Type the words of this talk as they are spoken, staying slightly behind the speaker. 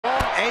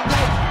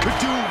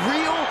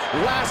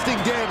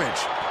lasting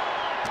damage.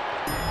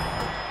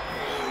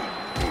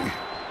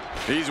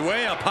 He's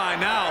way up high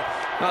now.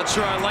 Not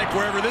sure I like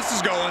wherever this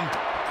is going.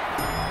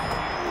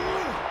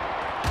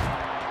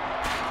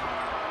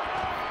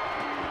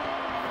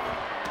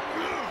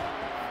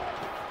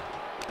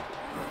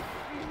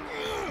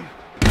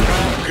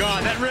 Oh,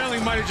 God, that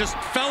railing might have just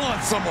fell on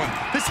someone.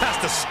 This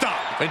has to stop.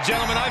 And,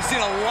 gentlemen, I've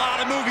seen a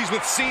lot of movies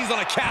with scenes on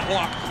a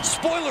catwalk.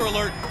 Spoiler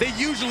alert, they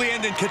usually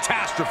end in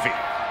catastrophe.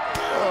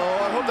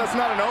 Oh, I hope that's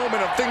not an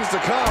omen of things to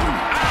come.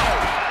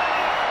 Ow!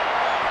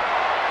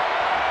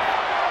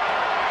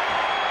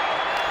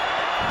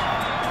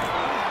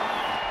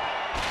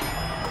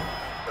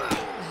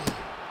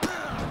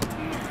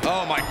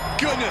 Oh, my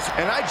goodness.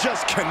 And I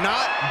just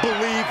cannot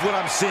believe what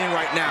I'm seeing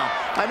right now.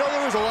 I know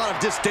there was a lot of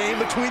disdain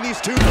between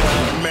these two, but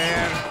oh,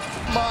 man.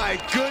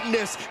 My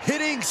goodness,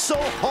 hitting so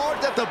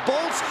hard that the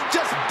bolts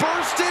just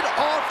bursted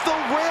off the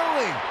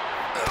railing.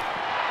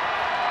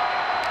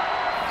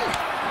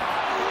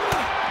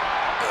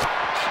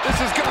 This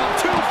has gone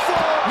too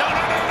far. No,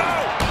 no, no, no.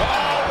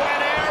 Oh,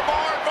 an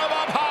airborne from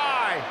up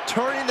high.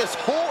 Turning this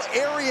whole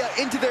area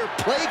into their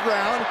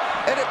playground,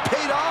 and it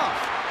paid off.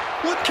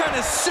 What kind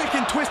of sick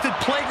and twisted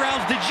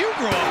playgrounds did you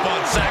grow up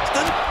on,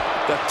 Saxton?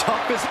 The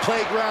toughest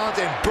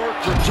playgrounds in Burke,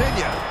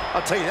 Virginia.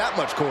 I'll tell you that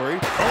much, Corey.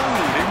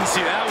 Oh, didn't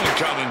see that one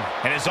coming.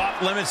 And as off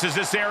limits as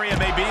this area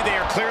may be, they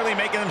are clearly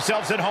making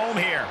themselves at home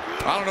here.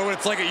 I don't know what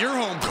it's like at your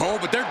home, Cole,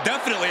 but they're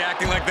definitely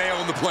acting like they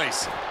own the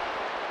place.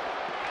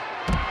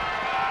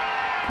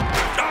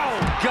 Oh,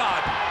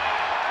 God.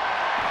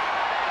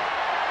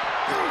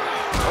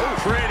 Oh,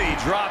 pretty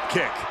drop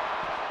kick.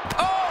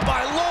 Oh,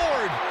 my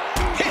Lord.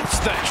 Hits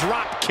the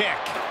drop kick.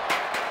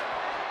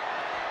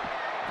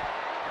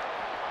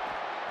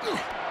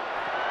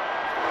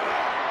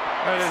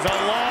 That is a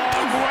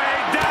long way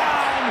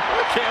down.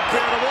 Can't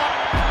bear to walk.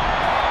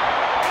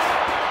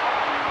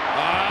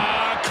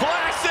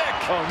 Classic.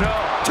 Oh, no.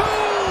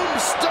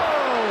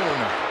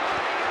 Tombstone.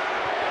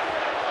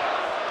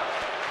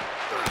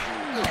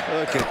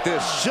 Look at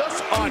this,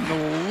 just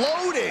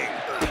unloading.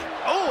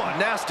 Oh, a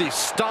nasty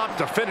stomp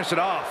to finish it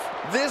off.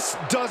 This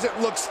doesn't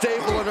look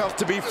stable enough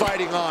to be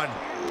fighting on.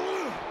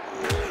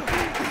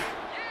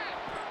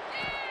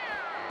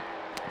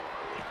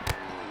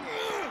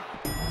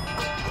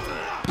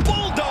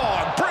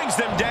 Bulldog brings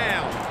them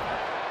down.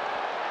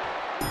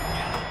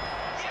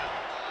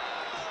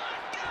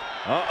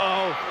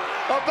 Uh-oh.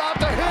 About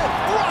to hit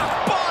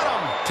rock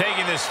bottom.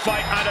 Taking this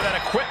fight onto that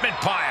equipment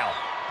pile.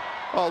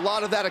 A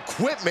lot of that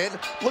equipment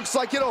looks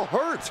like it'll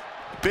hurt.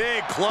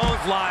 Big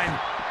clothesline.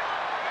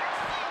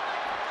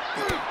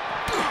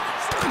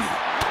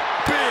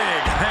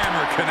 Big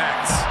hammer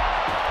connects.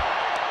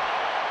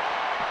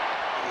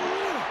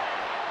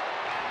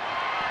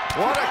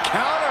 What a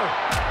counter.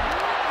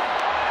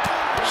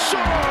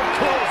 Sharp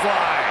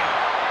clothesline.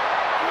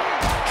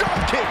 Drop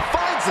kick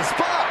finds the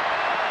spot.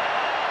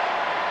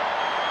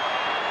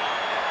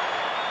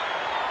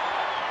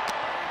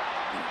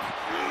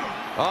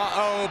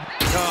 Uh-oh.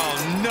 Oh,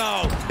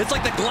 no. It's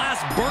like the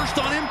glass burst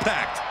on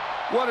impact.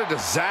 What a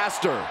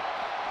disaster.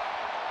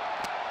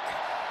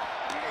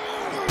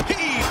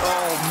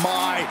 Oh,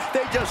 my.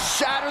 They just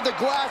shattered the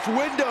glass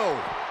window.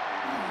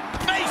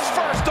 Face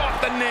first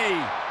off the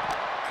knee.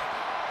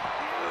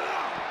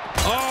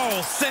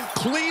 Oh, sent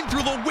clean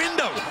through the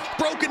window.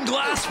 Broken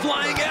glass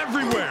flying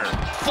everywhere.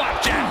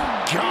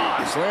 Flapjack.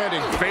 Gosh,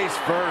 landing face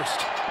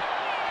first.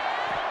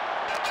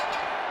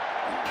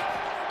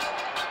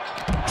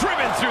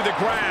 Driven through the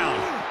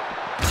ground.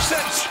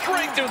 Sent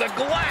straight through the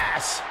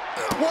glass.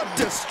 What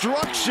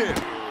destruction.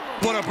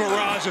 What a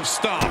barrage of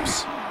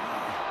stomps.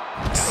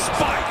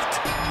 Spiked.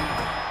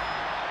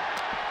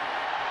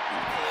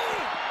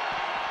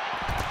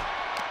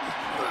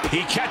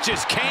 He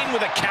catches Kane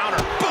with a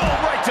counter. Boom,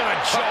 right to the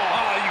jaw.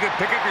 Oh, you could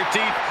pick up your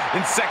teeth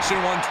in section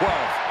 112.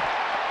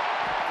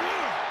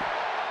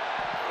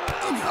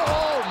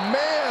 Oh,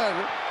 man.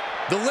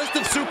 The list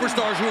of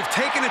superstars who have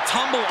taken a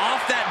tumble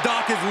off that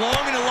dock is long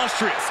and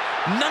illustrious.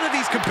 None of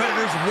these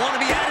competitors want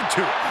to be added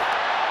to it.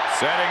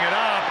 Setting it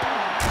up.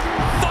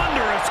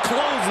 Thunderous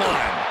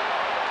clothesline.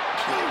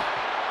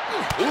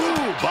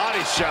 Ooh,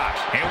 body shot.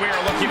 And we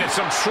are looking at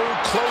some true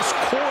close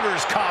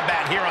quarters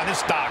combat here on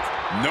this dock.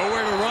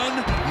 Nowhere to run,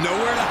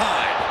 nowhere to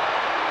hide.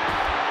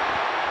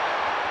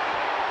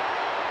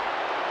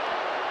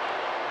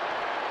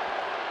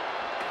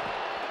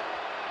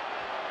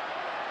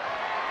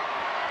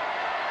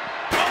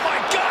 Oh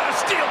my God, a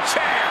steel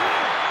chair!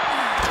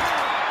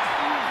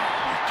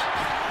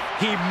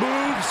 He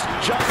moves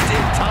just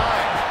in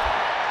time.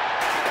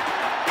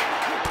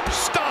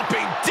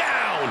 Stomping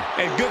down!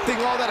 And good thing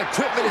all that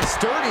equipment is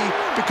sturdy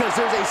because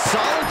there's a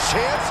solid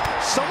chance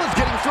someone's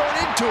getting thrown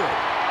into it.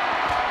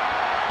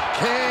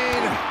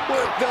 Kane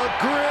with the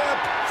grip.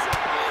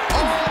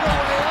 All the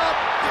way up.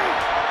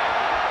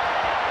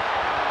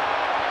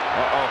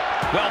 Uh-oh.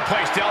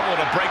 Well-placed elbow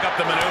to break up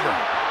the maneuver.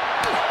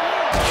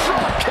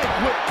 Drop kick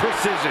with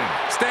precision.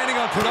 Standing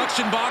on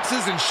production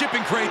boxes and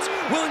shipping crates,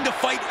 willing to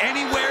fight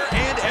anywhere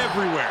and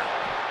everywhere.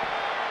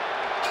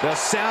 The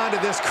sound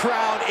of this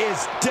crowd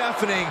is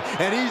deafening,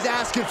 and he's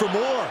asking for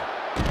more.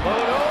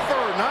 Load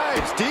over,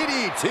 nice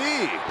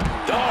DDT.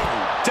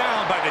 Oh,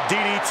 down by the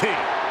DDT.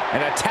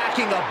 And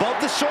attacking above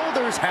the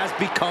shoulders has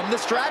become the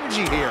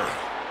strategy here.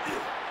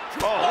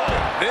 Oh,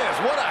 this,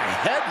 what a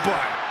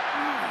headbutt.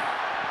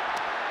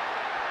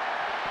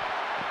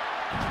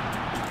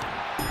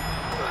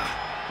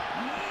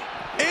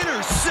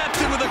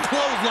 Intercepted with a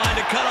clothesline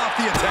to cut off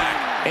the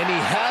attack. And he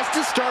has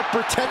to start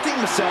protecting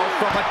himself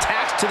from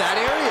attacks to that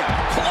area.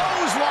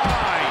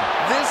 Clothesline!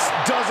 This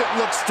doesn't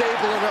look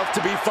stable enough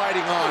to be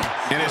fighting on.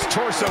 And his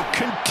torso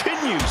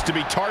continues to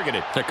be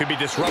targeted. That could be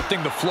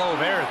disrupting the flow of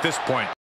air at this point.